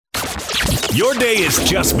Your day has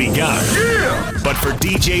just begun. Yeah! But for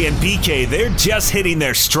DJ and PK, they're just hitting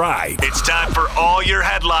their stride. It's time for all your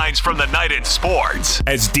headlines from the night in sports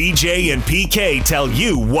as DJ and PK tell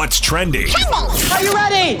you what's trending. Are you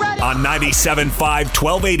ready? On 97.5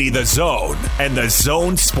 1280 The Zone and The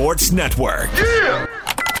Zone Sports Network. Yeah!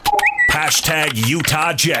 Hashtag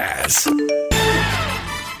Utah Jazz.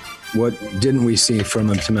 What didn't we see from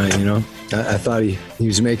him tonight, you know? I thought he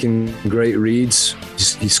was making great reads.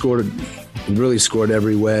 He really scored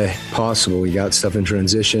every way possible. He got stuff in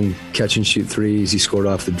transition, catch and shoot threes. He scored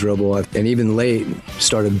off the dribble. And even late,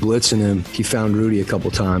 started blitzing him. He found Rudy a couple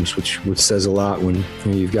times, which says a lot when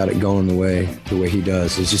you've got it going the way he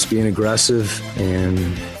does. It's just being aggressive. And,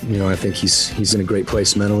 I think he's in a great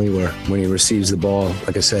place mentally where when he receives the ball,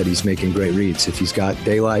 like I said, he's making great reads. If he's got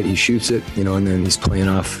daylight, he shoots it, and then he's playing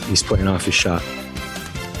off his shot.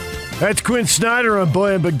 That's Quinn Snyder on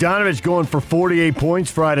Bojan Bogdanovic going for 48 points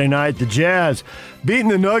Friday night. The Jazz beating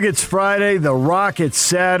the Nuggets Friday, the Rockets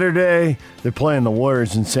Saturday. They're playing the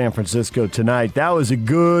Warriors in San Francisco tonight. That was a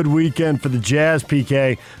good weekend for the Jazz,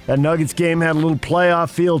 PK. That Nuggets game had a little playoff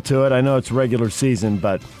feel to it. I know it's regular season,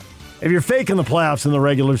 but if you're faking the playoffs in the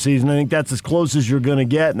regular season, I think that's as close as you're going to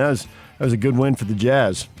get, and that was a good win for the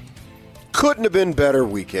Jazz. Couldn't have been better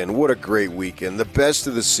weekend. What a great weekend. The best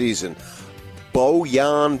of the season.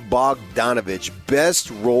 Bojan Bogdanovic, best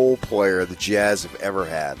role player the Jazz have ever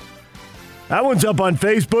had. That one's up on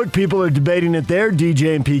Facebook. People are debating it there.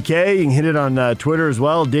 DJ and PK. You can hit it on Twitter as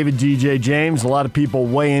well. David DJ James. A lot of people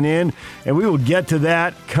weighing in. And we will get to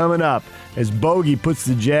that coming up as Bogey puts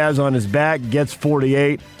the Jazz on his back, gets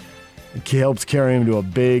 48. It helps carry him to a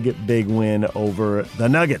big, big win over the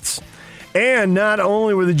Nuggets. And not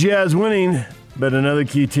only were the Jazz winning, but another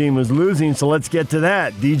key team was losing. So let's get to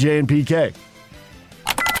that. DJ and PK.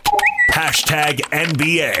 Hashtag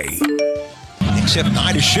NBA. Except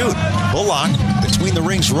 9 to shoot. Bullock between the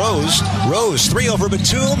rings. Rose 3 over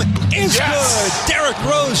Batum is good. Derrick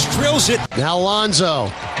Rose drills it. Now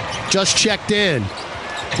Lonzo just checked in.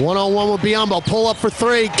 One-on-one with Biyombo. Pull up for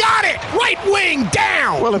 3. Got it! Right wing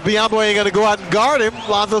down! Well, if Biyombo ain't going to go out and guard him,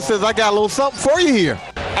 Lonzo says, I got a little something for you here.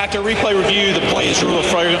 After replay review, the play is ruled a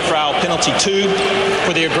flagrant foul, penalty 2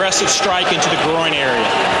 for the aggressive strike into the groin area.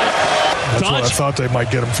 That's what I thought they might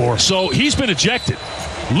get him for. So he's been ejected.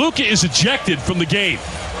 Luka is ejected from the game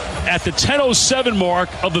at the 10:07 mark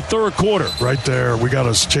of the third quarter. Right there, we got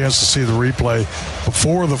a chance to see the replay.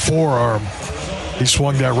 Before the forearm, he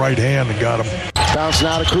swung that right hand and got him. Bounce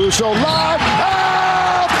now to Caruso. Live!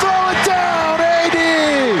 Oh, throw it down, AD!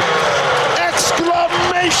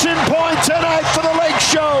 Exclamation point tonight for the Lake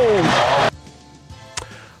Show!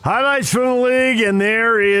 Highlights from the league, and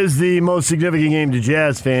there is the most significant game to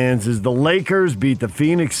Jazz fans, is the Lakers beat the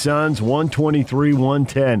Phoenix Suns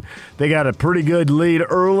 123-110. They got a pretty good lead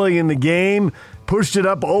early in the game, pushed it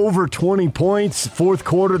up over 20 points. Fourth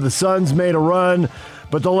quarter, the Suns made a run,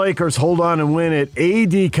 but the Lakers hold on and win it.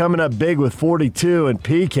 AD coming up big with 42, and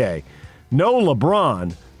PK. No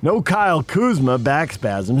LeBron, no Kyle Kuzma, back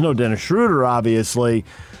spasms, no Dennis Schroeder, obviously.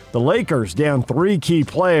 The Lakers down 3 key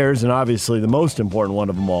players, and obviously the most important one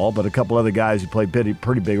of them all, but a couple other guys who played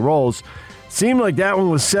pretty big roles. Seemed like that one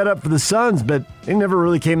was set up for the Suns, but they never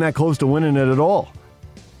really came that close to winning it at all.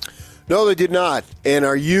 No, they did not. And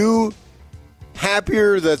are you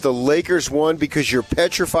happier that the Lakers won because you're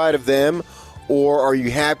petrified of them, or are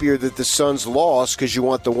you happier that the Suns lost because you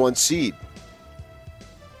want the 1 seed?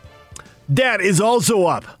 That is also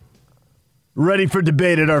up. Ready for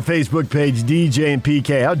debate at our Facebook page, DJ and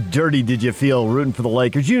PK. How dirty did you feel rooting for the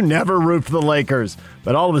Lakers? You never root for the Lakers,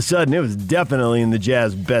 but all of a sudden it was definitely in the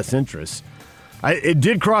Jazz's best interest. It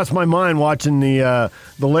did cross my mind watching the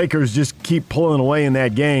Lakers just keep pulling away in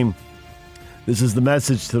that game. This is the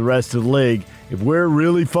message to the rest of the league. If we're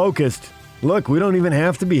really focused, look, we don't even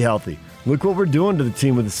have to be healthy. Look what we're doing to the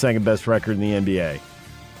team with the second best record in the NBA.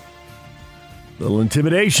 Little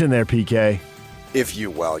intimidation there, PK.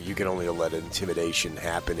 You can only let intimidation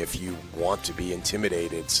happen if you want to be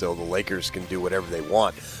intimidated, so the Lakers can do whatever they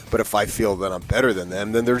want. But if I feel that I'm better than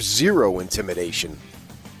them, then there's zero intimidation.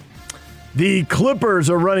 The Clippers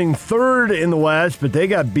are running third in the West, but they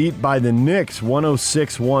got beat by the Knicks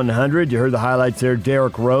 106-100. You heard the highlights there.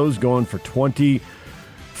 Derrick Rose going for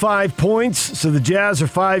 25 points. So the Jazz are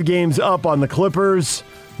 5 games up on the Clippers.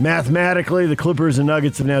 Mathematically, the Clippers and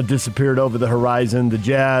Nuggets have now disappeared over the horizon. The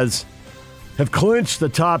Jazz have clinched the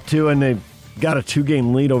top 2, and they've got a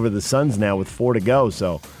 2-game lead over the Suns now with 4 to go.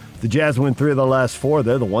 So if the Jazz win 3 of the last 4,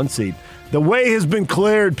 they're the 1 seed. The way has been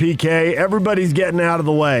cleared, PK. Everybody's getting out of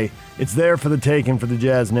the way. It's there for the taking for the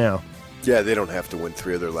Jazz now. Yeah, they don't have to win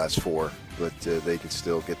 3 of their last 4. but they can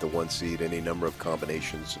still get the 1 seed, any number of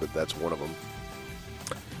combinations, but that's one of them.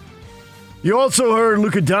 You also heard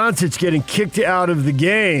Luka Doncic getting kicked out of the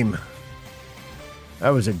game. That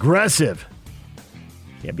was aggressive.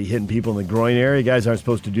 Can't be hitting people in the groin area. Guys aren't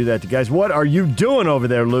supposed to do that to guys. What are you doing over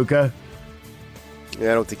there, Luka?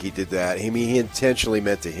 Yeah, I don't think he did that. I mean, he intentionally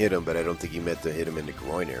meant to hit him, but I don't think he meant to hit him in the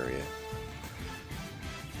groin area.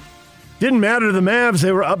 Didn't matter to the Mavs.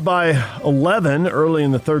 They were up by 11 early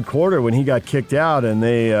in the third quarter when he got kicked out, and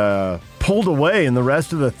they pulled away in the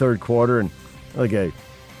rest of the third quarter and like a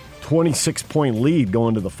 26-point lead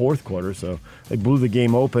going to the fourth quarter. So they blew the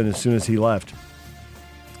game open as soon as he left.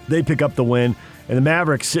 They pick up the win, and the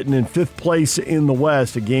Mavericks sitting in fifth place in the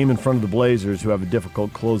West, a game in front of the Blazers, who have a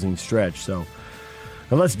difficult closing stretch. So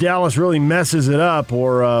unless Dallas really messes it up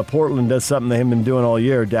or Portland does something they haven't been doing all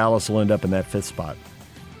year, Dallas will end up in that fifth spot.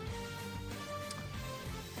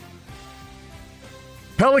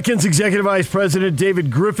 Pelicans Executive Vice President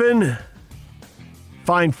David Griffin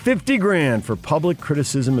fined $50,000 for public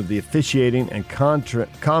criticism of the officiating and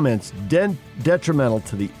comments detrimental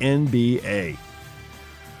to the NBA.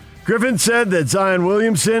 Griffin said that Zion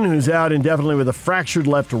Williamson, who's out indefinitely with a fractured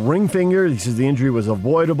left ring finger, he says the injury was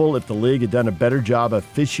avoidable if the league had done a better job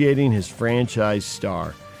officiating his franchise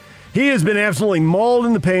star. He has been absolutely mauled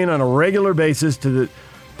in the paint on a regular basis to the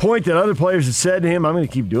point that other players have said to him, I'm going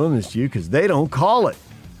to keep doing this to you because they don't call it.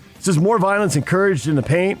 He says more violence encouraged in the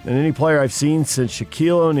paint than any player I've seen since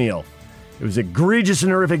Shaquille O'Neal. It was egregious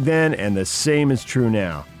and horrific then, and the same is true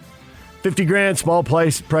now. $50,000, small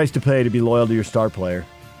price to pay to be loyal to your star player.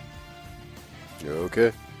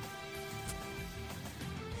 Okay.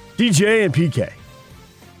 DJ and PK.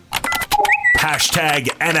 Hashtag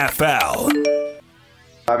NFL.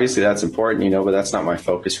 Obviously, that's important, but that's not my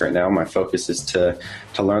focus right now. My focus is to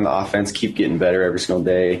learn the offense, keep getting better every single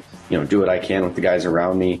day, do what I can with the guys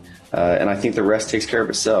around me. And I think the rest takes care of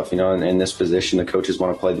itself. In this position, the coaches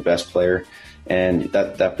want to play the best player, and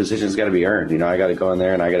that position's got to be earned. I got to go in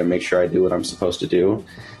there and I got to make sure I do what I'm supposed to do,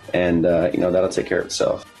 and, that'll take care of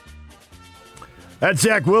itself. That's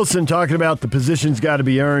Zach Wilson talking about the position's got to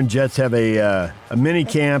be earned. Jets have a mini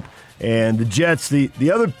camp. And the Jets,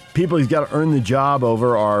 the other people he's got to earn the job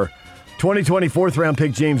over are 2020 fourth-round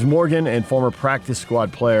pick James Morgan and former practice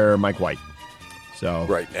squad player Mike White. So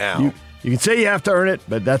right now, you can say you have to earn it,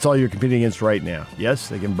 but that's all you're competing against right now. Yes,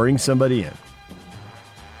 they can bring somebody in.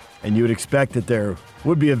 And you would expect that there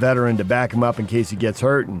would be a veteran to back him up in case he gets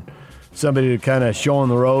hurt and somebody to kind of show him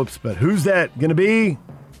the ropes. But who's that going to be?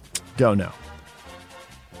 Don't know.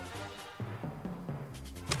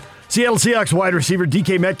 Seattle Seahawks wide receiver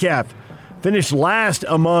DK Metcalf finished last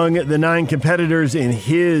among the 9 competitors in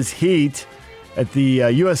his heat at the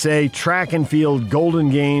USA Track and Field Golden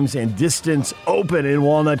Games and Distance Open in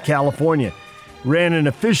Walnut, California. Ran an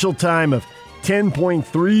official time of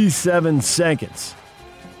 10.37 seconds.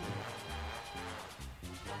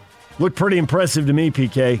 Looked pretty impressive to me,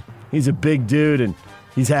 PK. He's a big dude, and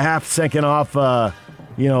he's a half second off, a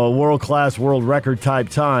world-class world record type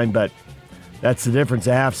time, but that's the difference,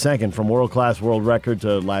 a half second from world-class world record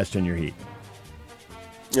to last in your heat.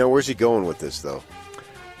 Where's he going with this, though?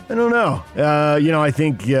 I don't know. I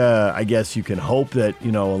think, I guess you can hope that,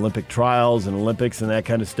 Olympic trials and Olympics and that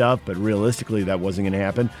kind of stuff, but realistically that wasn't going to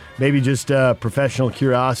happen. Maybe just professional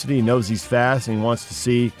curiosity. He knows he's fast and he wants to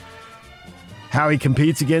see how he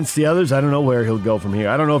competes against the others. I don't know where he'll go from here.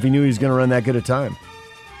 I don't know if he knew he was going to run that good a time.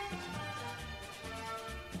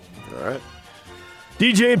 All right.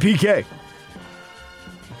 DJ and PK.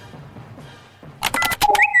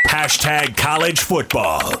 Hashtag college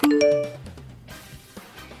football.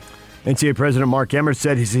 NCAA President Mark Emmert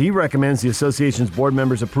said he recommends the association's board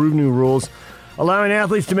members approve new rules allowing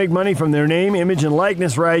athletes to make money from their name, image, and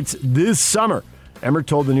likeness rights this summer. Emmert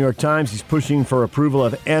told the New York Times he's pushing for approval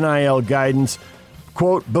of NIL guidance,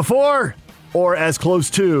 quote, before or as close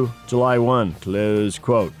to July 1, close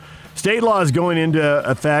quote. State law is going into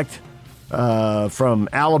effect from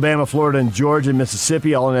Alabama, Florida, and Georgia, and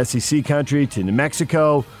Mississippi, all in SEC country, to New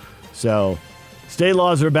Mexico. So state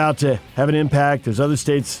laws are about to have an impact. There's other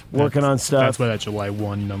states working on stuff. That's why that July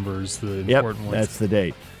 1 number is the important one. That's the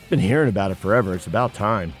date. Been hearing about it forever. It's about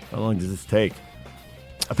time. How long does this take?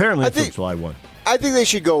 Apparently it's July 1. I think they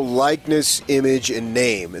should go likeness, image, and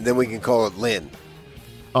name, and then we can call it Lynn.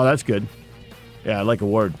 Oh, that's good. Yeah, I like a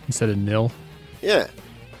word. Instead of nil? Yeah.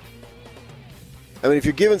 I mean, if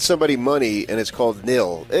you're giving somebody money and it's called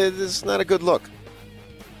nil, it's not a good look.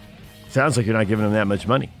 Sounds like you're not giving them that much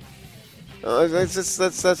money.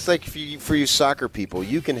 That's like for you soccer people.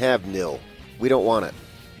 You can have nil. We don't want it.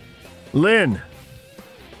 Lynn.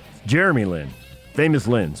 Jeremy Lin. Famous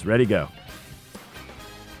Lins. Ready, go.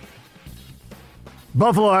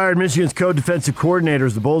 Buffalo hired Michigan's co-defensive coordinator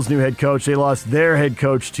as the Bulls' new head coach. They lost their head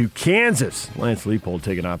coach to Kansas. Lance Leipold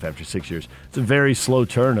taken off after 6 years. It's a very slow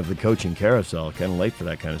turn of the coaching carousel. Kind of late for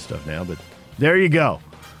that kind of stuff now, but there you go.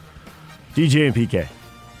 DJ and PK.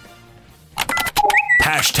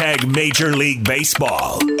 Hashtag Major League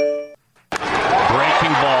Baseball. Breaking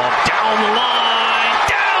ball down the line,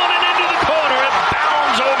 down and into the corner. It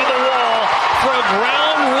bounds over the wall for a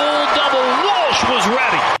ground rule double. Walsh was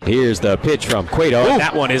ready. Here's the pitch from Cueto.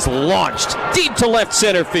 That one is launched deep to left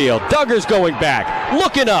center field. Duggar's going back,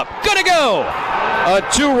 looking up, gonna go. A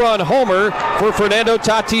 2-run homer for Fernando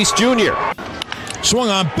Tatis Jr. Swung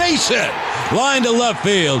on, base hit, line to left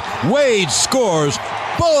field. Wade scores.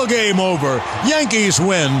 Ball game over. Yankees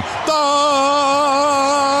win.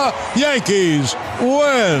 The Yankees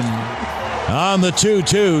win. On the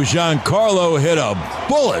 2-2, Giancarlo hit a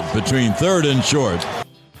bullet between third and short.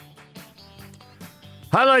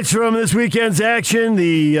 Highlights from this weekend's action.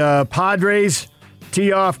 The Padres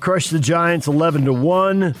tee off, crushed the Giants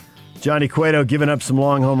 11-1. Johnny Cueto giving up some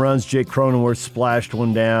long home runs. Jake Cronenworth splashed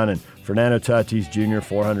one down. And Fernando Tatis Jr.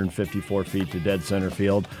 454 feet to dead center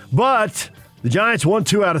field. But the Giants won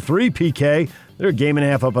 2 out of 3, PK. They're a game and a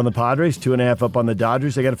half up on the Padres, 2.5 up on the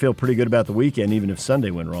Dodgers. They got to feel pretty good about the weekend, even if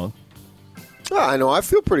Sunday went wrong. I know. I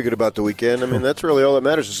feel pretty good about the weekend. I mean, that's really all that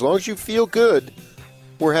matters. As long as you feel good,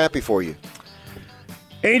 we're happy for you.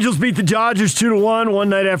 Angels beat the Dodgers 2-1 one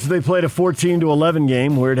night after they played a 14-11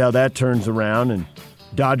 game. Weird how that turns around. And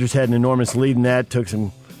Dodgers had an enormous lead in that, took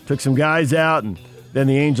some guys out, and then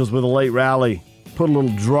the Angels with a late rally put a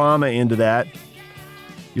little drama into that.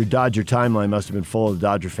 Your Dodger timeline must have been full of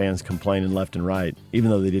Dodger fans complaining left and right, even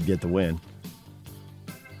though they did get the win.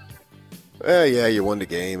 Yeah, you won the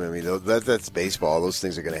game. I mean, that's baseball. Those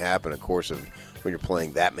things are going to happen, of course, when you're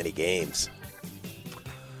playing that many games.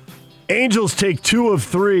 Angels take 2 of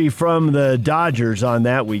 3 from the Dodgers on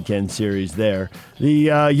that weekend series there.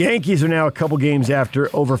 The Yankees are now a couple games after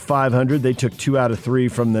over 500. They took 2 out of 3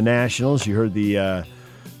 from the Nationals. You heard the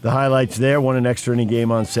highlights there. Won an extra inning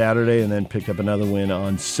game on Saturday and then picked up another win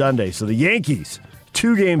on Sunday. So the Yankees,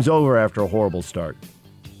 2 games over after a horrible start.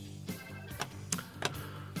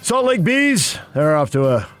 Salt Lake Bees, they're off to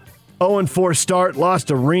a 0-4 start. Lost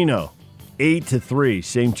to Reno, 8-3.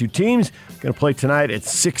 Same 2 teams. Going to play tonight at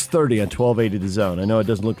 6:30 on 1280 The Zone. I know it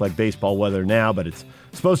doesn't look like baseball weather now, but it's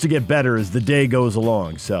supposed to get better as the day goes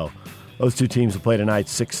along. So those 2 teams will play tonight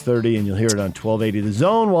 6:30, and you'll hear it on 1280 The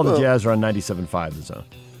Zone while the Jazz are on 97.5 The Zone.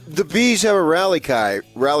 The Bees have a rally cry.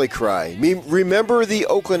 Remember the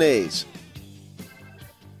Oakland A's.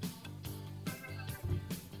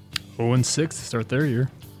 0-6 to start their year.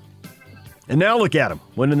 And now look at them,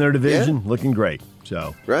 winning their division, looking great.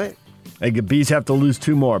 So right. The Bees have to lose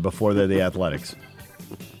 2 more before they're the Athletics.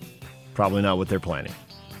 Probably not what they're planning.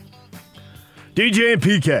 DJ and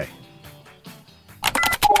PK.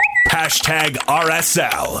 Hashtag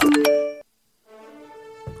RSL.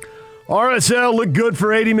 RSL looked good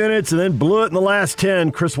for 80 minutes and then blew it in the last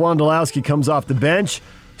 10. Chris Wondolowski comes off the bench,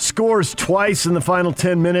 scores twice in the final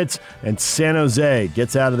 10 minutes, and San Jose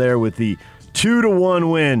gets out of there with the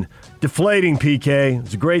 2-1 win. Deflating, PK.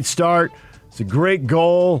 It's a great start. It's a great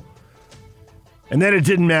goal. And then it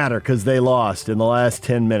didn't matter because they lost in the last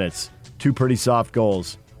 10 minutes. 2 pretty soft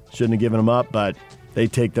goals. Shouldn't have given them up, but they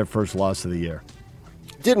take their first loss of the year.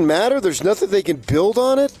 Didn't matter? There's nothing they can build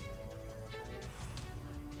on it?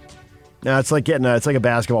 No, it's like a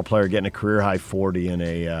basketball player getting a career high 40 in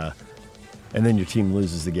and then your team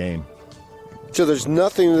loses the game. So there's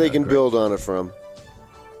nothing they can build on it from.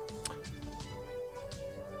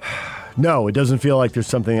 No, it doesn't feel like there's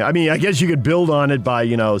something. I mean, I guess you could build on it by,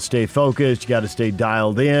 stay focused. You got to stay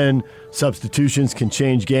dialed in. Substitutions can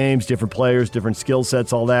change games, different players, different skill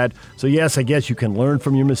sets, all that. So, yes, I guess you can learn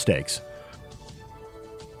from your mistakes.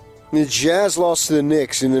 The Jazz lost to the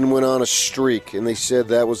Knicks and then went on a streak, and they said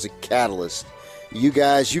that was the catalyst. You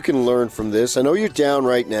guys, you can learn from this. I know you're down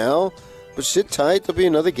right now, but sit tight. There'll be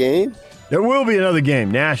another game. There will be another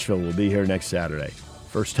game. Nashville will be here next Saturday.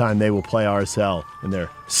 First time they will play RSL in their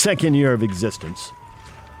second year of existence.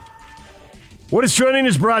 What is Trending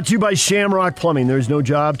is brought to you by Shamrock Plumbing. There's no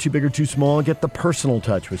job too big or too small. Get the personal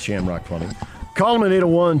touch with Shamrock Plumbing. Call them at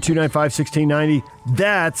 801-295-1690.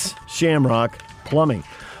 That's Shamrock Plumbing.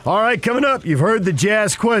 All right, coming up, you've heard the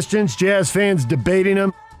Jazz questions. Jazz fans debating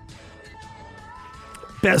them.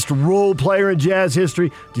 Best role player in Jazz history.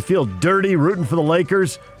 Do you feel dirty rooting for the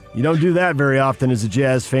Lakers? You don't do that very often as a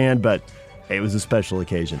Jazz fan, but hey, it was a special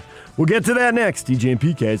occasion. We'll get to that next. DJ and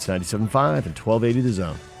PK, it's 97.5 and 1280 The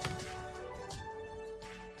Zone.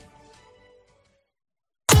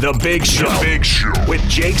 The Big Show with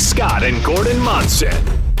Jake Scott and Gordon Monson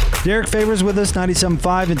Derek Favors with us,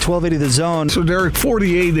 97.5 and 1280 The Zone. So, Derek,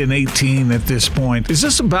 48 and 18 at this point. Is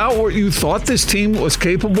this about what you thought this team was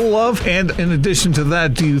capable of? And in addition to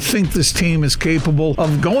that, do you think this team is capable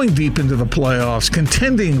of going deep into the playoffs,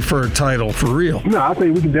 contending for a title for real? No, I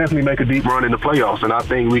think we can definitely make a deep run in the playoffs, and I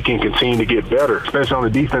think we can continue to get better, especially on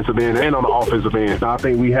the defensive end and on the offensive end. I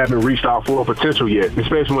think we haven't reached our full potential yet,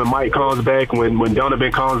 especially when Mike comes back, when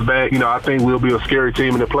Donovan comes back. I think we'll be a scary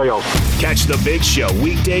team in the playoffs. Catch The Big Show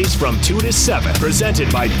weekdays from 2 to 7,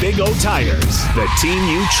 presented by Big O Tires, the team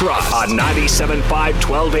you trust, on 97.5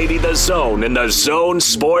 1280 The Zone and the Zone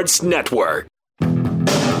Sports Network.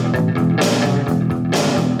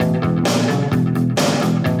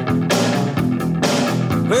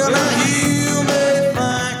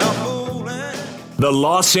 The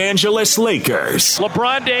Los Angeles Lakers.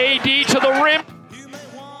 LeBron to AD to the rim.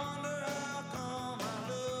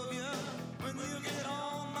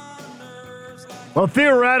 Well,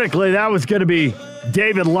 theoretically, that was going to be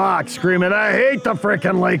David Locke screaming, "I hate the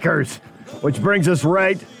frickin' Lakers," which brings us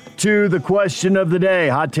right to the question of the day.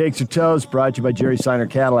 Hot Takes or Toast, brought to you by Jerry Seiner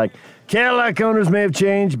Cadillac. Cadillac owners may have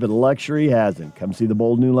changed, but luxury hasn't. Come see the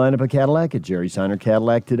bold new lineup of Cadillac at Jerry Seiner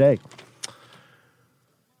Cadillac today.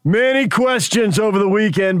 Many questions over the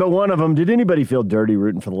weekend, but one of them, did anybody feel dirty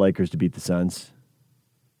rooting for the Lakers to beat the Suns?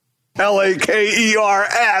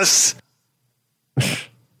 Lakers.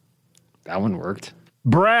 That one worked.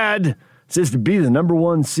 Brad says to be the number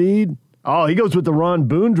one seed. Oh, he goes with the Ron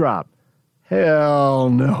Boone drop. Hell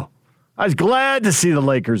no. I was glad to see the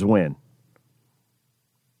Lakers win.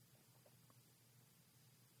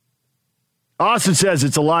 Austin says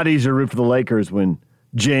it's a lot easier to root for the Lakers when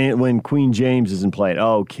Queen James isn't playing.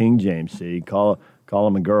 Oh, King James. See, call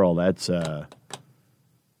him a girl. That's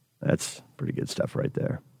pretty good stuff right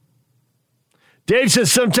there. Dave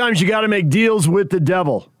says sometimes you got to make deals with the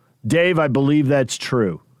devil. Dave, I believe that's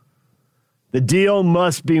true. The deal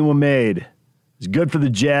must be made. It's good for the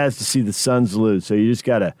Jazz to see the Suns lose, so you just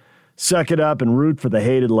got to suck it up and root for the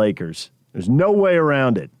hated Lakers. There's no way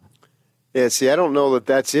around it. Yeah, see, I don't know that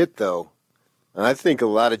that's it, though. I think a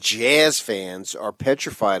lot of Jazz fans are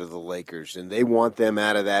petrified of the Lakers, and they want them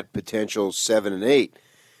out of that potential 7 and 8.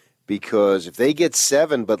 Because if they get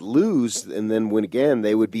 7 but lose and then win again,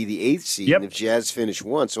 they would be the 8th seed. Yep. And if Jazz finish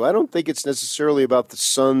 1. So I don't think it's necessarily about the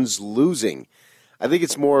Suns losing. I think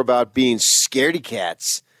it's more about being scaredy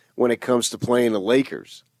cats when it comes to playing the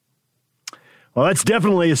Lakers. Well, that's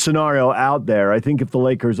definitely a scenario out there. I think if the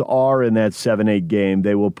Lakers are in that 7-8 game,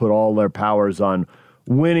 they will put all their powers on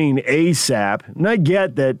winning ASAP. And I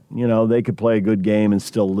get that, they could play a good game and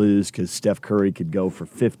still lose because Steph Curry could go for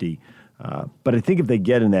 50. But I think if they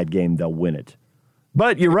get in that game, they'll win it.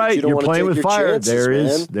 But you're right. You're playing with fire.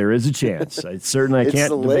 Chances, there is a chance. I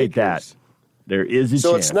can't debate that. There is a chance.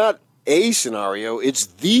 So it's not a scenario. It's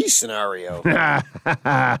the scenario.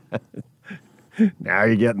 Now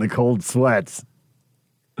you're getting the cold sweats.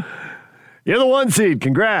 You're the 1 seed.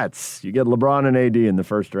 Congrats. You get LeBron and AD in the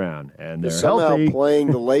first round. And they're somehow healthy.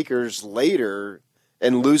 Playing the Lakers later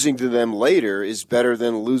and losing to them later is better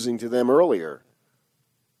than losing to them earlier.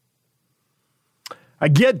 I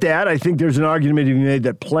get that. I think there's an argument to be made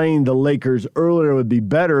that playing the Lakers earlier would be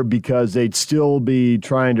better because they'd still be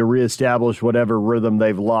trying to reestablish whatever rhythm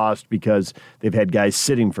they've lost because they've had guys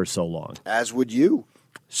sitting for so long. As would you.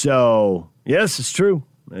 So, yes, it's true.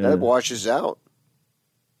 That washes out.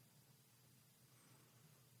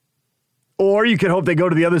 Or you could hope they go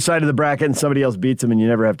to the other side of the bracket and somebody else beats them and you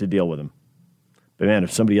never have to deal with them. But, man,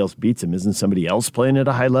 if somebody else beats them, isn't somebody else playing at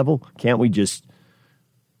a high level? Can't we just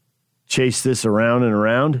chase this around and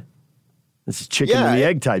around? This is chicken and the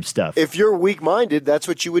egg type stuff. If you're weak-minded, that's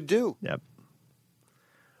what you would do. Yep.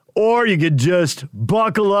 Or you could just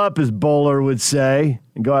buckle up, as Bowler would say,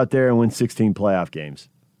 and go out there and win 16 playoff games,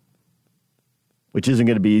 which isn't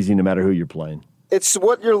going to be easy no matter who you're playing. It's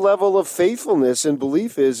what your level of faithfulness and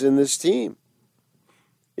belief is in this team.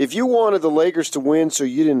 If you wanted the Lakers to win so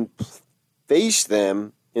you didn't face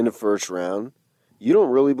them in the first round, you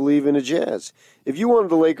don't really believe in the Jazz. If you wanted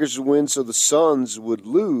the Lakers to win so the Suns would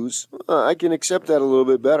lose, I can accept that a little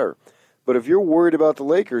bit better. But if you're worried about the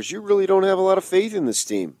Lakers, you really don't have a lot of faith in this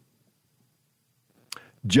team.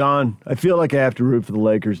 John, I feel like I have to root for the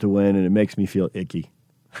Lakers to win, and it makes me feel icky.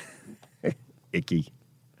 Icky.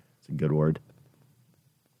 It's a good word.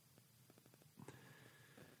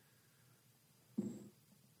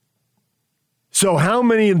 So how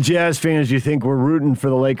many Jazz fans do you think were rooting for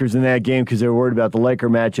the Lakers in that game because they were worried about the Laker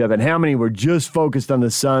matchup? And how many were just focused on the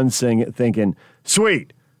Suns thinking,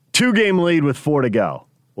 sweet, 2-game lead with 4 to go.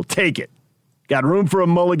 We'll take it. Got room for a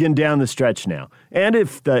mulligan down the stretch now. And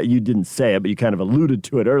if you didn't say it, but you kind of alluded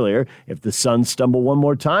to it earlier, if the Suns stumble one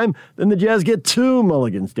more time, then the Jazz get 2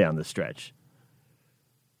 mulligans down the stretch.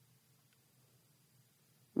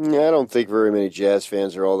 Yeah, I don't think very many Jazz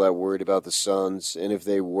fans are all that worried about the Suns. And if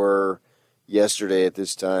they were yesterday at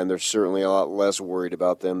this time, they're certainly a lot less worried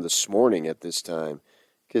about them this morning at this time.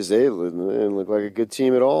 Because they didn't look like a good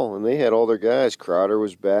team at all. And they had all their guys. Crowder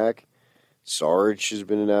was back. Sarge has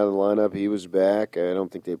been out of the lineup. He was back. I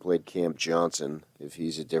don't think they played Cam Johnson. If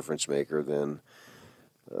he's a difference maker, then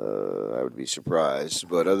I would be surprised.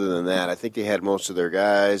 But other than that, I think they had most of their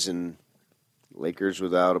guys. And Lakers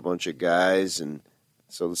without a bunch of guys. And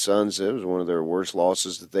so the Suns, it was one of their worst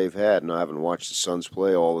losses that they've had. And I haven't watched the Suns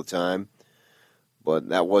play all the time. But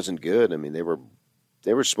that wasn't good. I mean, they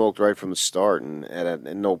were smoked right from the start, and at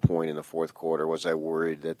no point in the fourth quarter was I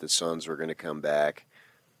worried that the Suns were going to come back.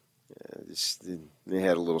 They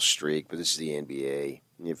had a little streak, but this is the NBA.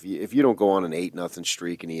 If you don't go on an 8-0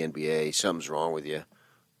 streak in the NBA, something's wrong with you.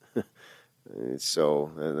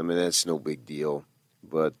 So, I mean, that's no big deal.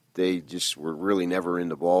 But they just were really never in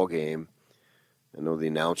the ball game. I know the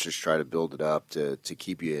announcers try to build it up to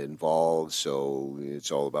keep you involved, so it's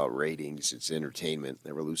all about ratings. It's entertainment.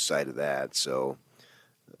 Never lose sight of that. So,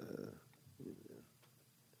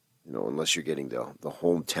 unless you're getting the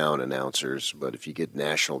hometown announcers, but if you get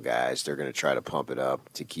national guys, they're going to try to pump it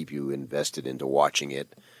up to keep you invested into watching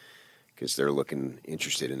it because they're looking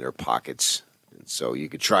interested in their pockets. And so you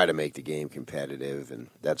could try to make the game competitive, and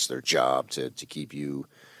that's their job to keep you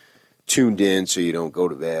tuned in so you don't go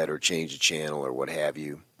to bed or change the channel or what have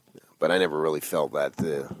you. But I never really felt that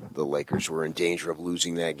the Lakers were in danger of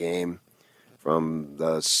losing that game from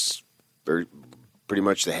pretty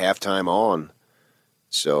much the halftime on.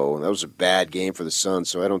 So that was a bad game for the Suns.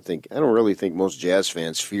 So I don't really think most Jazz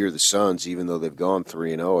fans fear the Suns, even though they've gone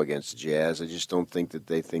 3-0 against the Jazz. I just don't think that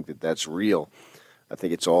they think that that's real. I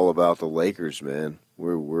think it's all about the Lakers, man.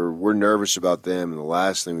 We're nervous about them, and the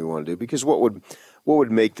last thing we want to do, because what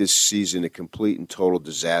would make this season a complete and total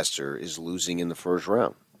disaster is losing in the first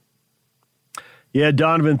round. Yeah,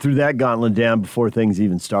 Donovan threw that gauntlet down before things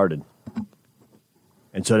even started.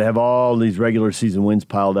 And so to have all these regular season wins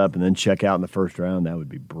piled up and then check out in the first round, that would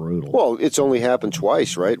be brutal. Well, it's only happened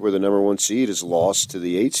twice, right, where the number 1 seed is lost to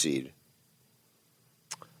the 8 seed.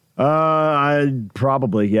 I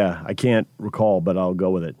can't recall, but I'll go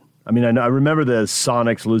with it. I mean, I remember the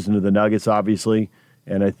Sonics losing to the Nuggets, obviously,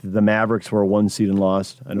 and the Mavericks were a 1 seed and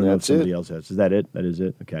lost. I don't know if somebody else has. Is that it? That is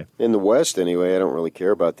it? Okay. In the West, anyway, I don't really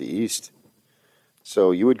care about the East.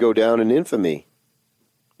 So you would go down in infamy.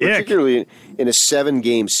 Particularly in a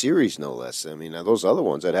 7-game series, no less. I mean, those other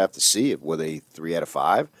ones, I'd have to see were they 3 out of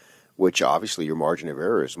 5, which obviously your margin of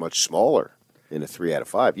error is much smaller in a 3 out of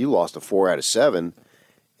 5. You lost a 4 out of 7,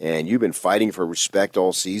 and you've been fighting for respect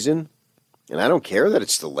all season. And I don't care that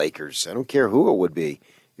it's the Lakers. I don't care who it would be.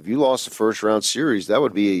 If you lost the first-round series, that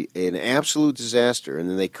would be an absolute disaster. And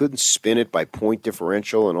then they couldn't spin it by point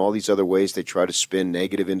differential and all these other ways they try to spin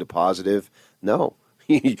negative into positive. No.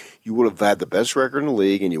 You would have had the best record in the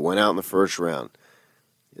league, and you went out in the first round.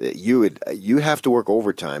 You have to work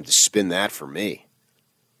overtime to spin that for me.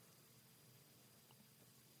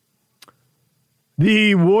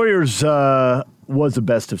 The Warriors was a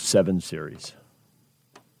best-of-7 series.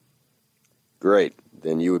 Great.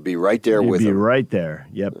 Then you would be right there with them. You'd be right there.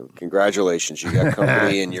 Yep. Congratulations. You got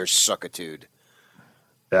company in your suckitude.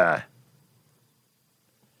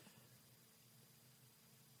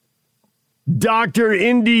 Dr.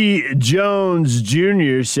 Indy Jones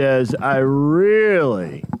Jr. says, I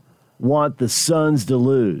really want the Suns to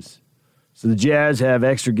lose so the Jazz have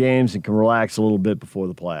extra games and can relax a little bit before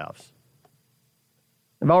the playoffs.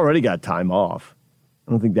 They've already got time off.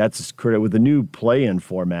 I don't think that's as critical. With the new play-in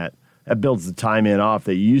format, that builds the time in off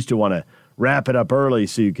that you used to want to wrap it up early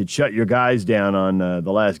so you could shut your guys down on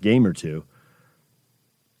the last game or two.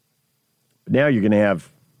 But now you're going to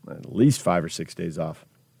have at least 5 or 6 days off.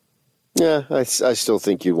 Yeah, I still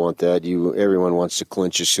think you want that. Everyone wants to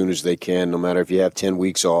clinch as soon as they can. No matter if you have 10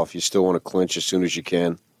 weeks off, you still want to clinch as soon as you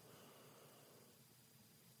can.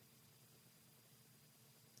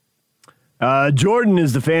 Jordan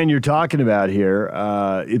is the fan you're talking about here.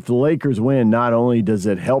 If the Lakers win, not only does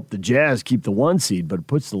it help the Jazz keep the 1 seed, but it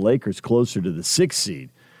puts the Lakers closer to the 6 seed.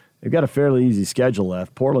 They've got a fairly easy schedule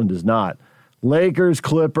left. Portland does not. Lakers,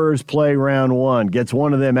 Clippers play round 1. Gets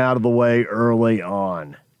one of them out of the way early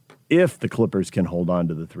on, if the Clippers can hold on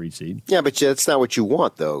to the 3 seed. Yeah, but that's not what you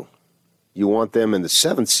want, though. You want them in the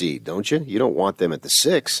 7th seed, don't you? You don't want them at the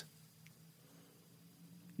 6.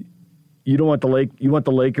 You don't want you want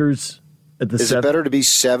the Lakers at the 7th? Is it better to be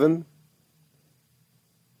 7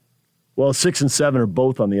 Well, 6 and 7 are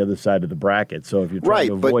both on the other side of the bracket, so if you're trying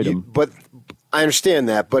to avoid them. But I understand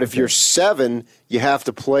that. But if you're 7, you have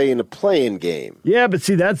to play in a play-in game. Yeah, but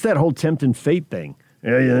see, that's that whole tempting fate thing.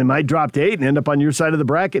 They might drop to 8 and end up on your side of the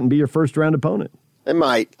bracket and be your first-round opponent. It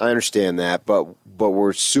might. I understand that, but we're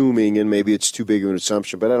assuming, and maybe it's too big of an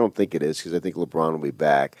assumption, but I don't think it is because I think LeBron will be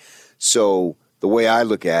back. So the way I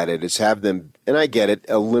look at it is have them, and I get it,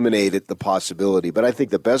 eliminated the possibility, but I think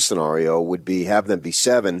the best scenario would be have them be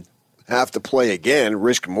 7, have to play again,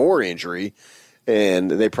 risk more injury, and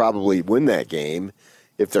they probably win that game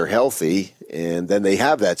if they're healthy, and then they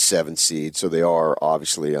have that 7 seed, so they are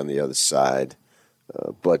obviously on the other side.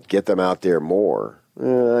 But get them out there more.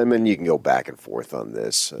 I mean, you can go back and forth on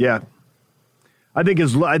this. Yeah. I think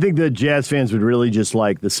the Jazz fans would really just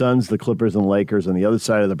like the Suns, the Clippers, and Lakers on the other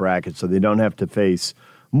side of the bracket so they don't have to face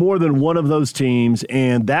more than one of those teams,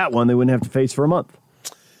 and that one they wouldn't have to face for a month.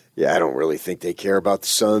 Yeah, I don't really think they care about the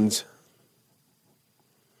Suns.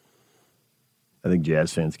 I think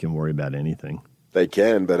Jazz fans can worry about anything. They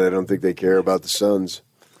can, but I don't think they care about the Suns.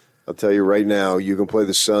 I'll tell you right now, you can play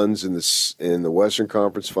the Suns in the Western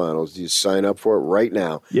Conference Finals. Do you sign up for it right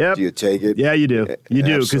now? Yep. Do you take it? Yeah, you do. You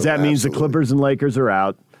do, because that means the Clippers and Lakers are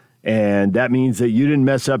out, and that means that you didn't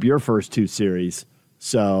mess up your first 2 series.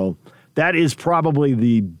 So that is probably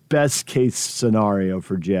the best-case scenario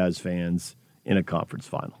for Jazz fans in a conference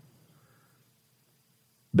final.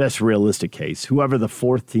 Best realistic case. Whoever the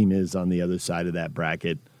 4th team is on the other side of that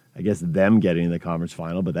bracket, I guess them getting in the conference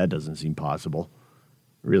final, but that doesn't seem possible.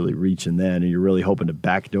 Really reaching then, and you're really hoping to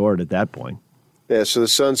backdoor it at that point. Yeah, so the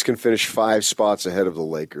Suns can finish 5 spots ahead of the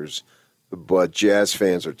Lakers, but Jazz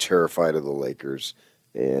fans are terrified of the Lakers,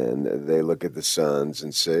 and they look at the Suns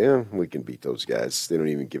and say, we can beat those guys. They don't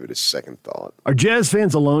even give it a second thought. Are Jazz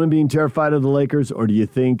fans alone in being terrified of the Lakers, or do you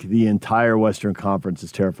think the entire Western Conference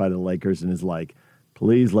is terrified of the Lakers and is like,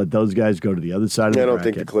 please let those guys go to the other side of the bracket? I don't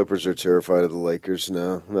think the Clippers are terrified of the Lakers,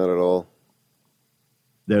 no, not at all.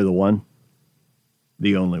 They're the one?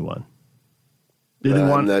 The only one. Do they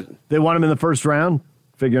want them in the first round,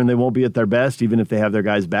 figuring they won't be at their best, even if they have their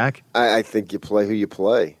guys back? I think you play who you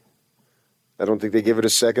play. I don't think they give it a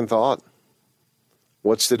second thought.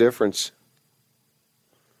 What's the difference?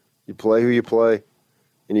 You play who you play,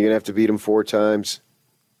 and you're going to have to beat them 4 times.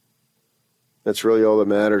 That's really all that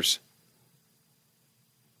matters.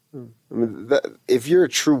 I mean, if you're a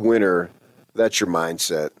true winner, that's your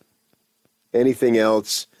mindset. Anything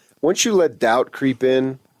else... Once you let doubt creep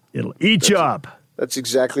in, it'll eat you up. That's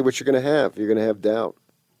exactly what you're going to have. You're going to have doubt.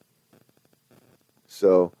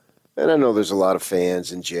 So, and I know there's a lot of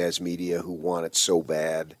fans in Jazz media who want it so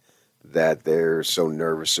bad that they're so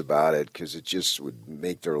nervous about it because it just would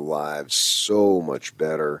make their lives so much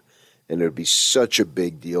better and it would be such a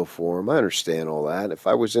big deal for them. I understand all that. If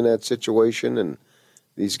I was in that situation and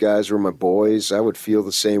these guys were my boys, I would feel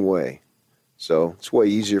the same way. So it's way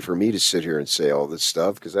easier for me to sit here and say all this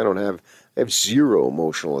stuff because I have 0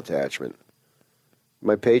 emotional attachment. If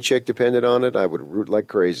my paycheck depended on it, I would root like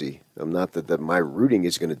crazy. I'm not that my rooting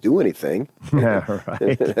is going to do anything. Yeah, right.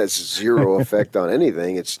 It has 0 effect on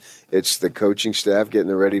anything. It's the coaching staff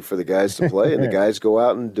getting ready for the guys to play, and the guys go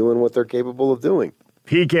out and doing what they're capable of doing.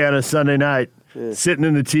 PK on a Sunday night, sitting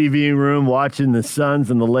in the TV room watching the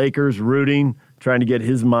Suns and the Lakers rooting, trying to get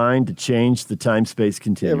his mind to change the time-space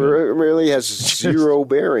continuum. Yeah, it really has 0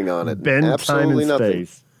 bearing on it. Bend Absolutely time and nothing.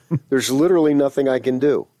 space. There's literally nothing I can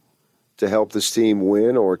do to help this team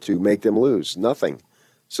win or to make them lose. Nothing.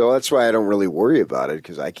 So that's why I don't really worry about it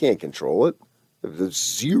because I can't control it. There's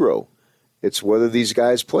 0. It's whether these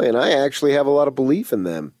guys play. And I actually have a lot of belief in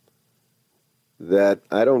them that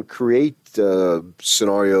I don't create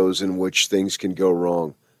scenarios in which things can go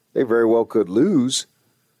wrong. They very well could lose.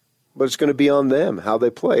 But it's going to be on them, how they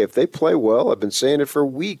play. If they play well, I've been saying it for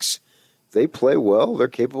weeks. If they play well, they're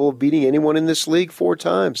capable of beating anyone in this league 4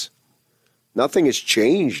 times. Nothing has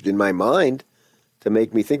changed in my mind to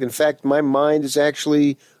make me think. In fact, my mind has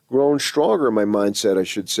actually grown stronger, my mindset, I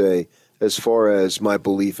should say, as far as my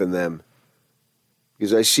belief in them.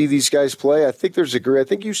 Because I see these guys play. I think there's I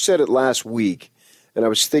think you said it last week, and I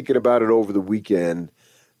was thinking about it over the weekend,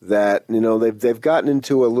 that they've gotten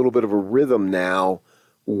into a little bit of a rhythm now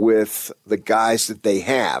with the guys that they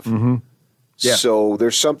have. Mm-hmm. Yeah. So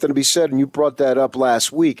there's something to be said, and you brought that up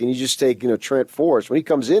last week, and you just take, Trent Forrest. When he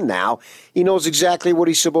comes in now, he knows exactly what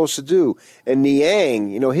he's supposed to do. And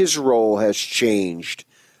Niang, his role has changed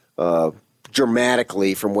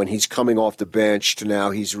dramatically from when he's coming off the bench to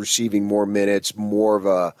now he's receiving more minutes, more of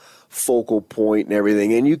a focal point and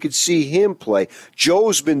everything. And you could see him play.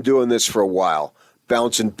 Joe's been doing this for a while,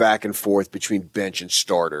 bouncing back and forth between bench and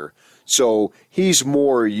starter. So he's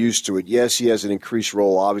more used to it. Yes, he has an increased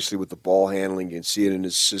role, obviously, with the ball handling. You can see it in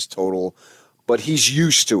his assist total, but he's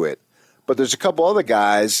used to it. But there's a couple other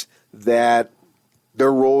guys that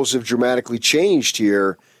their roles have dramatically changed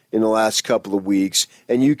here in the last couple of weeks,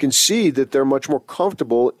 and you can see that they're much more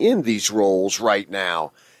comfortable in these roles right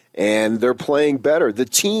now, and they're playing better. The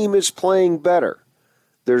team is playing better.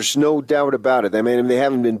 There's no doubt about it. I mean, they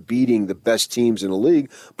haven't been beating the best teams in the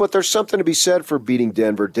league, but there's something to be said for beating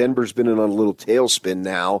Denver. Denver's been in a little tailspin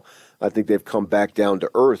now. I think they've come back down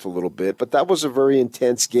to earth a little bit, but that was a very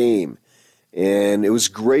intense game, and it was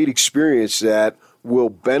a great experience that will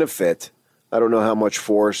benefit. I don't know how much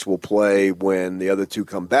Forrest will play when the other two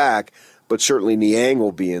come back, but certainly Niang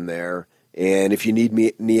will be in there, and if you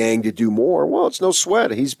need Niang to do more, well, it's no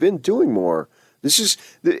sweat. He's been doing more. This is,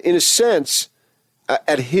 in a sense,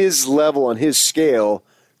 at his level, on his scale,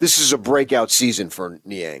 this is a breakout season for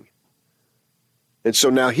Niang. And so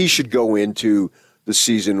now he should go into the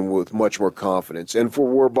season with much more confidence. And for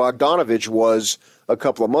where Bogdanovich was a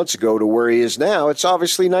couple of months ago to where he is now, it's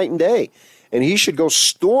obviously night and day. And he should go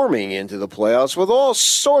storming into the playoffs with all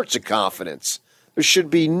sorts of confidence. There should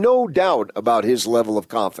be no doubt about his level of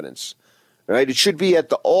confidence. Right? It should be at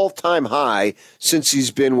the all-time high since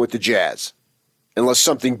he's been with the Jazz, unless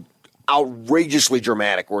something outrageously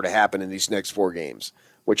dramatic were to happen in these next 4 games,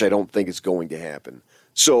 which I don't think is going to happen.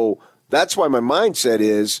 So that's why my mindset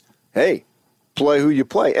is, hey, play who you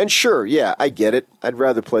play. And sure, yeah, I get it. I'd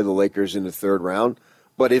rather play the Lakers in the 3rd round.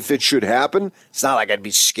 But if it should happen, it's not like I'd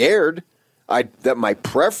be scared. That my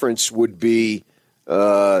preference would be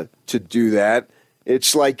to do that.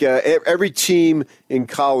 It's like every team in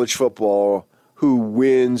college football who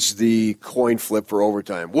wins the coin flip for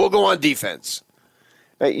overtime will go on defense.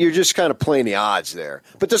 You're just kind of playing the odds there.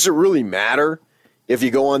 But does it really matter if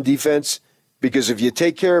you go on defense? Because if you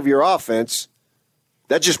take care of your offense,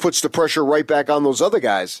 that just puts the pressure right back on those other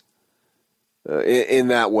guys in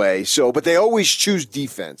that way. So, but they always choose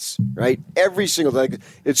defense, right? Every single thing.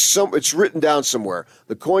 It's written down somewhere.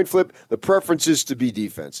 The coin flip, the preference is to be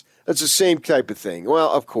defense. That's the same type of thing.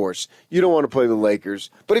 Well, of course, you don't want to play the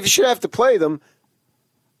Lakers. But if you should have to play them,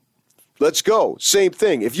 let's go. Same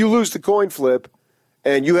thing. If you lose the coin flip,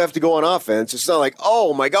 and you have to go on offense, it's not like,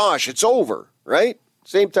 oh, my gosh, it's over, right?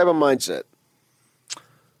 Same type of mindset.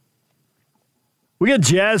 We got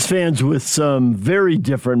Jazz fans with some very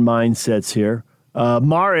different mindsets here.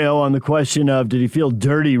 Mario, on the question of did he feel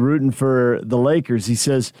dirty rooting for the Lakers, he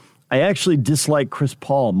says, I actually dislike Chris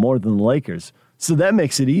Paul more than the Lakers, so that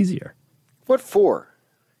makes it easier. What for?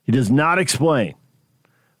 He does not explain.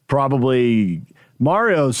 Probably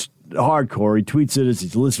Mario's hardcore. He tweets it as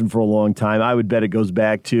he's listened for a long time. I would bet it goes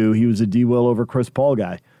back to he was a D. Will over Chris Paul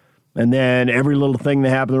guy. And then every little thing that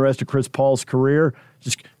happened the rest of Chris Paul's career,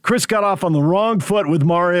 just Chris got off on the wrong foot with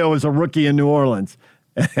Mario as a rookie in New Orleans.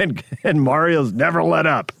 And Mario's never let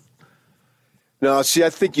up. No, see, I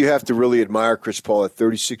think you have to really admire Chris Paul at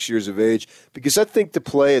 36 years of age, because I think to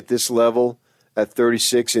play at this level at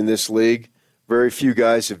 36 in this league, very few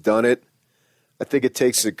guys have done it. I think it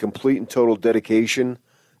takes a complete and total dedication.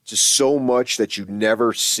 Just so much that you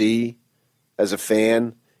never see as a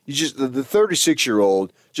fan. The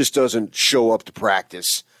 36-year-old just doesn't show up to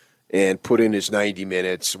practice and put in his 90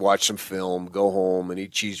 minutes, watch some film, go home and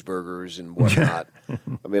eat cheeseburgers and whatnot.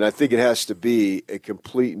 I mean, I think it has to be a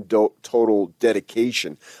complete and total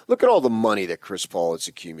dedication. Look at all the money that Chris Paul has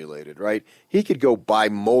accumulated, right? He could go buy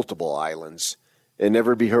multiple islands and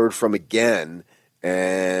never be heard from again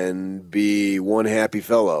and be one happy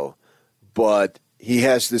fellow. But he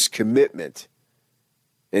has this commitment,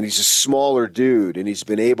 and he's a smaller dude, and he's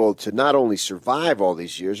been able to not only survive all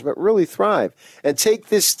these years, but really thrive and take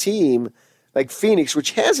this team like Phoenix,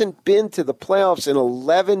 which hasn't been to the playoffs in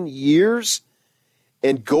 11 years,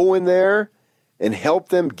 and go in there and help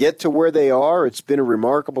them get to where they are. It's been a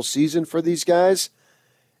remarkable season for these guys.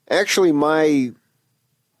 Actually, my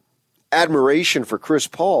admiration for Chris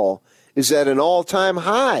Paul is at an all-time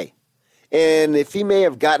high. And if he may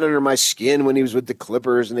have gotten under my skin when he was with the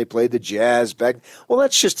Clippers and they played the Jazz back, well,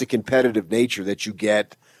 that's just the competitive nature that you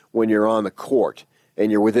get when you're on the court and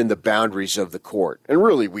you're within the boundaries of the court. And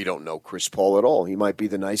really, we don't know Chris Paul at all. He might be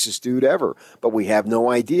the nicest dude ever, but we have no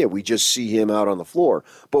idea. We just see him out on the floor.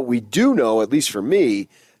 But we do know, at least for me,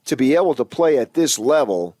 to be able to play at this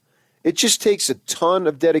level, it just takes a ton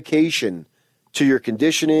of dedication to your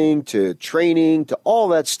conditioning, to training, to all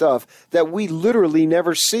that stuff that we literally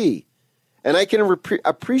never see. And I can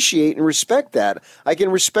appreciate and respect that. I can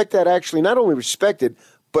respect that, actually, not only respect it,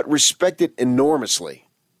 but respect it enormously.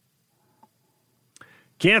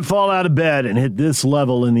 Can't fall out of bed and hit this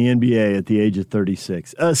level in the NBA at the age of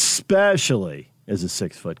 36, especially as a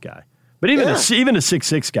 6-foot guy. But even a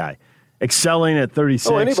 6'6" guy excelling at 36.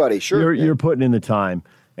 Oh, anybody, sure. You're putting in the time.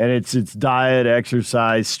 And it's diet,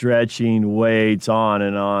 exercise, stretching, weights, on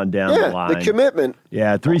and on down the line. The commitment.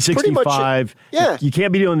 Yeah, 365. Yeah. You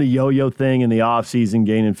can't be doing the yo-yo thing in the offseason,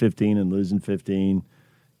 gaining 15 and losing 15.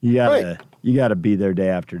 You gotta be there day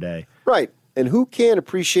after day. Right. And who can't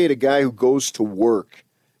appreciate a guy who goes to work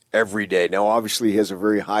every day? Now, obviously, he has a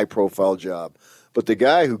very high-profile job. But the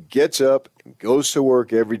guy who gets up and goes to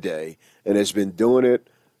work every day and has been doing it,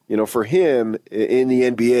 for him in the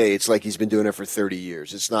NBA, it's like he's been doing it for 30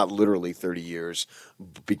 years. It's not literally 30 years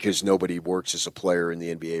because nobody works as a player in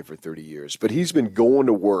the NBA for 30 years. But he's been going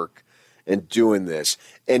to work and doing this.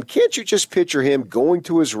 And can't you just picture him going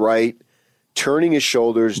to his right, turning his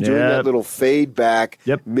shoulders, doing that little fade back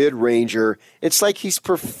mid-ranger? It's like he's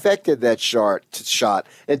perfected that shot.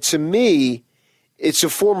 And to me, it's a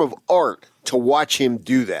form of art to watch him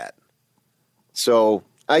do that. So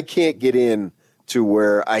I can't get in to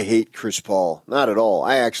where I hate Chris Paul. Not at all.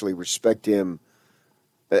 I actually respect him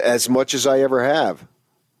as much as I ever have.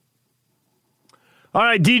 All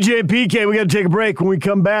right, DJ and PK, we got to take a break. When we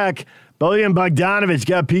come back, Bojan Bogdanovic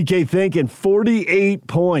got PK thinking 48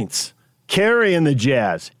 points, carrying the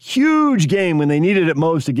Jazz. Huge game when they needed it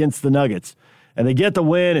most against the Nuggets. And they get the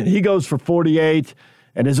win, and he goes for 48.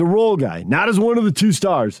 And as a role guy, not as one of the two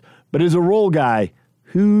stars, but as a role guy,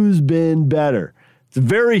 who's been better? It's a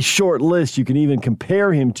very short list you can even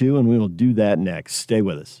compare him to, and we will do that next. Stay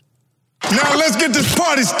with us. Now let's get this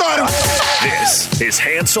party started. This is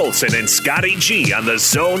Hans Olsen and Scotty G on the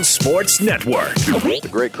Zone Sports Network. The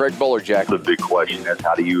great Craig Bolerjack. The big question is,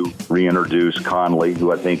 how do you reintroduce Conley,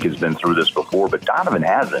 who I think has been through this before, but Donovan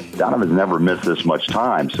hasn't. Donovan's never missed this much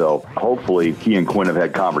time, so hopefully he and Quinn have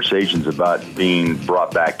had conversations about being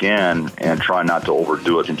brought back in and trying not to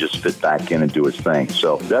overdo it and just fit back in and do his thing.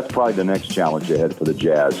 So that's probably the next challenge ahead for the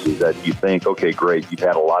Jazz, is that you think, okay, great, you've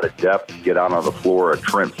had a lot of depth, get out on the floor.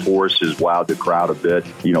 Trent Forrest has wowed the crowd a bit.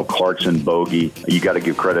 Clarkson, Bogey. You got to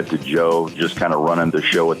give credit to Joe, just kind of running the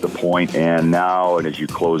show at the point. And now, and as you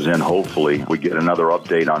close in, hopefully we get another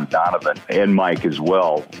update on Donovan and Mike as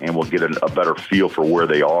well, and we'll get a better feel for where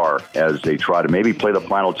they are as they try to maybe play the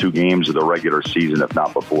final two games of the regular season, if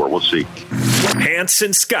not before. We'll see. Hans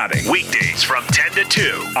and Scotty, weekdays from 10 to 2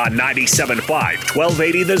 on 97.5,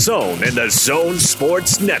 1280 The Zone and the Zone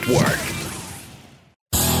Sports Network.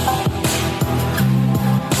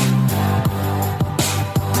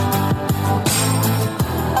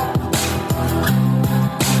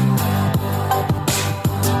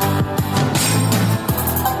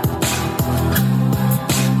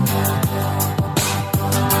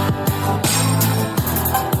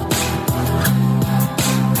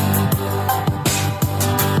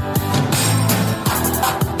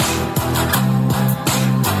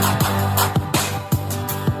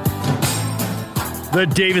 The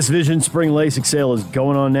Davis Vision Spring LASIK sale is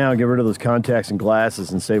going on now. Get rid of those contacts and glasses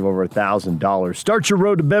and save over $1,000. Start your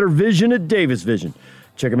road to better vision at Davis Vision.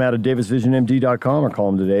 Check them out at davisvisionmd.com or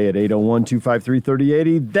call them today at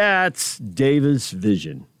 801-253-3080. That's Davis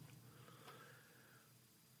Vision.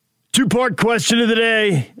 Two-part question of the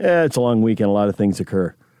day. It's a long weekend. A lot of things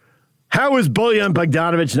occur. How is Bojan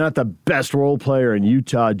Bogdanovic not the best role player in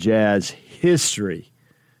Utah Jazz history?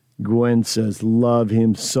 Gwen says, love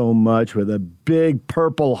him so much with a big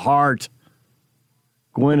purple heart.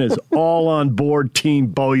 Gwen is all on board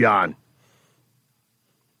Team Bojan.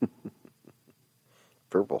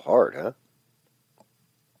 Purple heart, huh?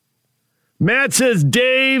 Matt says,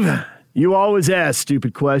 Dave, you always ask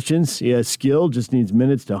stupid questions. He has skill, just needs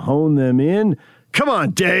minutes to hone them in. Come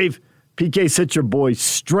on, Dave. PK, set your boy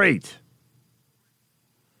straight.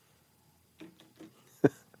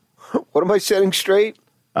 What am I setting straight?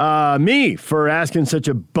 Me, for asking such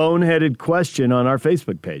a boneheaded question on our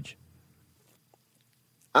Facebook page.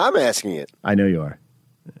 I'm asking it. I know you are.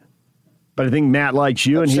 But I think Matt likes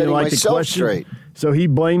you, and he didn't like the question. Straight. So he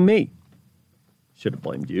blamed me. Should have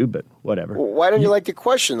blamed you, but whatever. Well, why don't you like the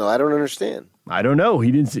question, though? I don't understand. I don't know. He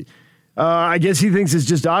didn't see. I guess he thinks it's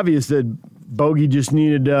just obvious that Bogey just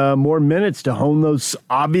needed more minutes to hone those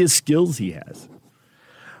obvious skills he has.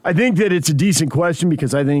 I think that it's a decent question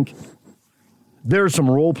because I think there are some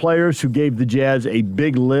role players who gave the Jazz a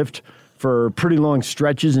big lift for pretty long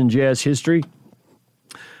stretches in Jazz history.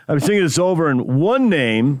 I was thinking this over, and one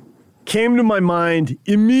name came to my mind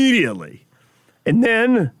immediately. And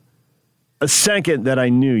then a second that I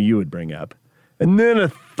knew you would bring up. And then a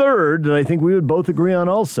third that I think we would both agree on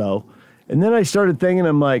also. And then I started thinking,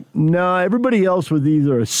 I'm like, nah, everybody else was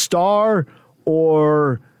either a star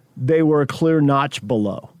or they were a clear notch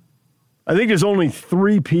below. I think there's only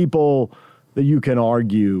three people that you can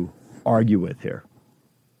argue with here.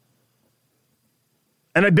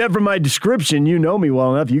 And I bet from my description, you know me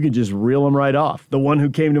well enough, you can just reel them right off. The one who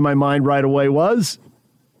came to my mind right away was?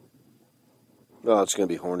 Oh, it's going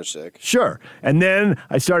to be Hornacek. Sure. And then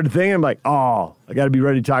I started thinking, I'm like, I got to be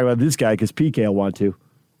ready to talk about this guy because PK will want to.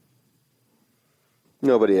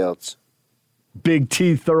 Nobody else. Big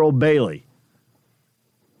T. Thurl Bailey.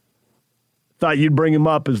 Thought you'd bring him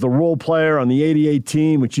up as the role player on the 88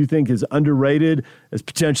 team, which you think is underrated as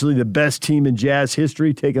potentially the best team in Jazz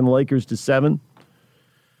history, taking the Lakers to 7.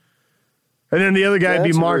 And then the other guy would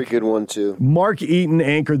be Mark. That's a very good one, too. Mark Eaton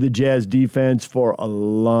anchored the Jazz defense for a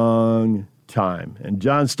long time. And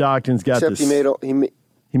John Stockton's got Except this.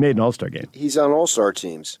 He made an All-Star game. He's on All-Star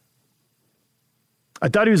teams. I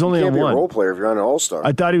thought he was only on one. You can't be a role player if you're on an All-Star.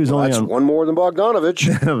 I thought he was only that's on one more than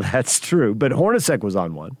Bogdanovich. That's true. But Hornacek was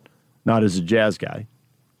on one, not as a Jazz guy.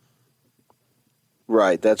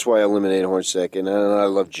 Right. That's why I eliminated Hornacek. And I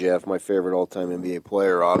love Jeff, my favorite all-time NBA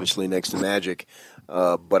player, obviously next to Magic.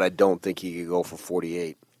 But I don't think he could go for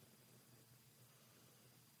 48.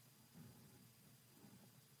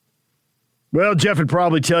 Well, Jeff would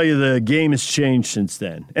probably tell you the game has changed since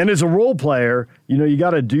then. And as a role player, you got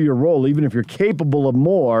to do your role. Even if you're capable of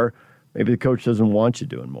more, maybe the coach doesn't want you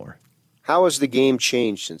doing more. How has the game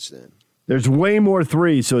changed since then? There's way more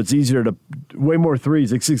threes, so it's easier to way more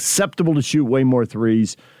threes. It's acceptable to shoot way more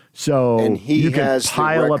threes. So and he you can has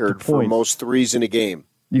pile the up the record for points. most threes in a game.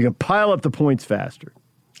 You can pile up the points faster.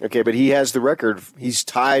 Okay, but he has the record. He's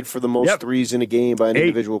tied for the most threes in a game by an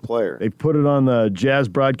individual player. They've put it on the Jazz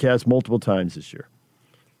broadcast multiple times this year.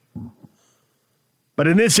 But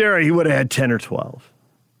in this era, he would have had 10 or 12.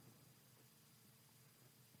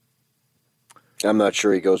 I'm not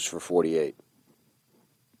sure he goes for 48.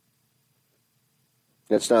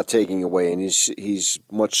 That's not taking away, and he's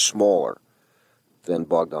much smaller than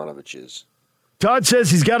Bogdanovich is. Todd says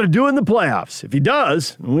he's got to do it in the playoffs. If he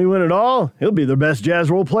does, and we win it all, he'll be the best Jazz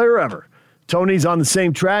role player ever. Tony's on the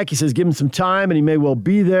same track. He says give him some time, and he may well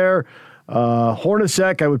be there.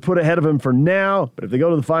 Hornacek, I would put ahead of him for now, but if they go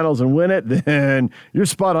to the finals and win it, then you're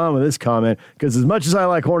spot on with this comment, because as much as I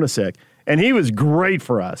like Hornacek, and he was great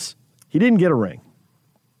for us, he didn't get a ring.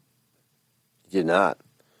 He did not.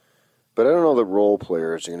 But I don't know that role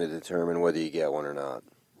players are going to determine whether you get one or not.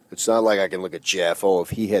 It's not like I can look at Jeff, if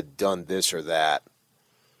he had done this or that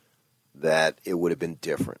it would have been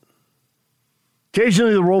different.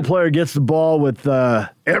 Occasionally the role player gets the ball with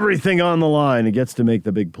everything on the line and gets to make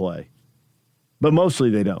the big play. But mostly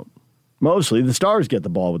they don't. Mostly the stars get the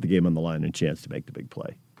ball with the game on the line and a chance to make the big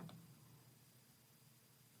play.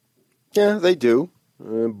 Yeah, they do.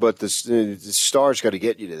 But the stars got to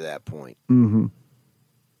get you to that point. Mm-hmm.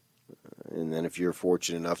 And then if you're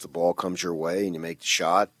fortunate enough, the ball comes your way and you make the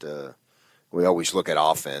shot. We always look at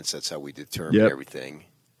offense. That's how we determine everything.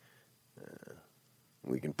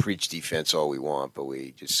 We can preach defense all we want, but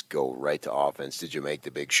we just go right to offense. Did you make the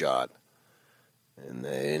big shot? And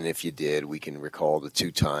if you did, we can recall the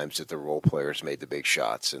 2 times that the role players made the big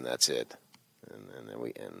shots, and that's it. And then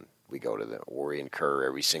we go to the Horry and Kerr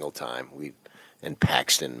every single time. And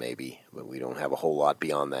Paxton maybe, but we don't have a whole lot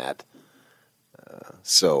beyond that.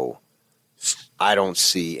 So I don't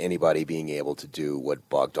see anybody being able to do what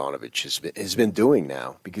Bogdanovich has been doing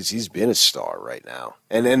now, because he's been a star right now.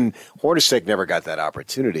 And then Hornacek never got that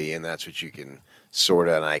opportunity, and that's what you can sort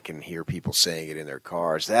of, and I can hear people saying it in their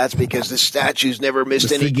cars. That's because the statues never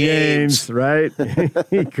missed any games. Right?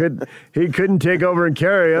 he couldn't take over and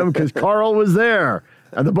carry him because Carl was there,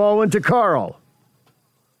 and the ball went to Carl.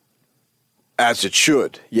 As it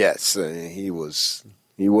should, yes. He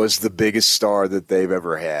was the biggest star that they've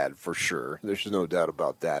ever had, for sure. There's no doubt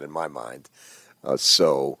about that in my mind.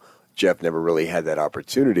 So Jeff never really had that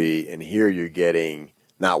opportunity, and here you're getting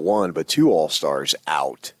not one but 2 All-Stars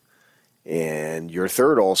out. And your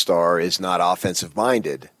third All-Star is not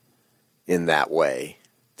offensive-minded in that way,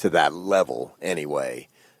 to that level anyway.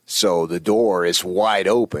 So the door is wide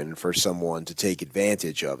open for someone to take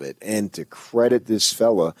advantage of it. And to credit this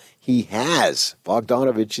fella, he has.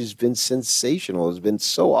 Bogdanovich has been sensational. It's been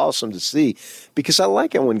so awesome to see, because I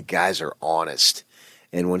like it when guys are honest.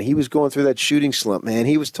 And when he was going through that shooting slump, man,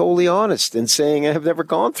 he was totally honest and saying, I have never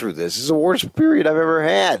gone through this. This is the worst period I've ever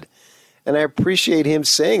had. And I appreciate him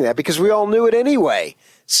saying that, because we all knew it anyway.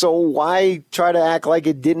 So why try to act like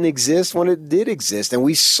it didn't exist when it did exist? And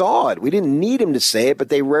we saw it. We didn't need him to say it, but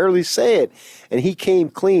they rarely say it. And he came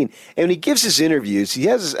clean. And when he gives his interviews, he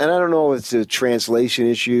has, and I don't know if it's a translation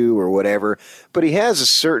issue or whatever, but he has a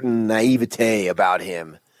certain naivete about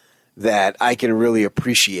him that I can really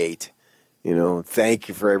appreciate. You know, thank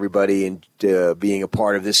you for everybody and being a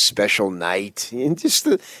part of this special night. And just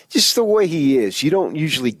the way he is. You don't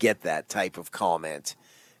usually get that type of comment.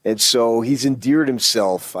 And so he's endeared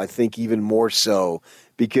himself, I think, even more so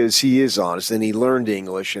because he is honest and he learned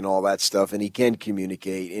English and all that stuff and he can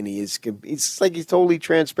communicate and he's totally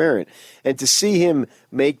transparent. And to see him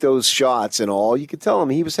make those shots and all, you could tell him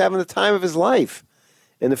he was having the time of his life.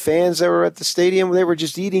 And the fans that were at the stadium, they were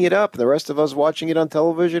just eating it up. And the rest of us watching it on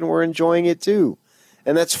television were enjoying it too.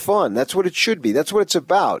 And that's fun. That's what it should be. That's what it's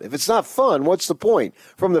about. If it's not fun, what's the point?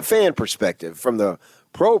 From the fan perspective, from the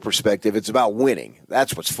pro perspective, it's about winning.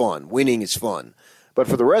 That's what's fun. Winning is fun. But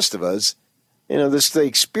for the rest of us, this is the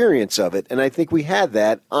experience of it. And I think we had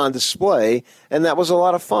that on display, and that was a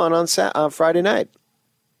lot of fun on Friday night.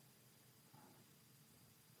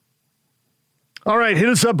 All right, hit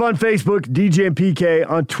us up on Facebook, DJ and PK,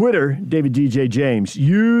 on Twitter, David DJ James.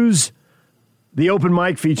 Use the open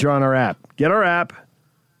mic feature on our app. Get our app,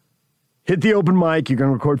 hit the open mic. You're going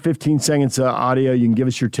to record 15 seconds of audio. You can give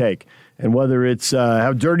us your take. And whether it's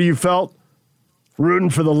how dirty you felt rooting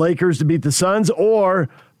for the Lakers to beat the Suns, or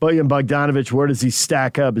Bojan Bogdanovic, where does he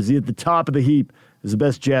stack up? Is he at the top of the heap? Is the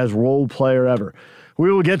best Jazz role player ever?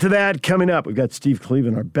 We will get to that coming up. We've got Steve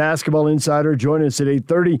Cleveland, our basketball insider, joining us at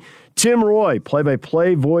 8:30. Tim Roy,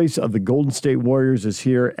 play-by-play voice of the Golden State Warriors, is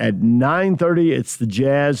here at 9:30. It's the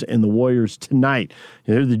Jazz and the Warriors tonight.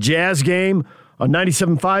 Here's the Jazz game on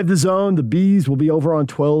 97.5 The Zone. The Bees will be over on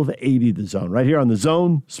 1280 The Zone, right here on the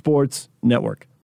Zone Sports Network.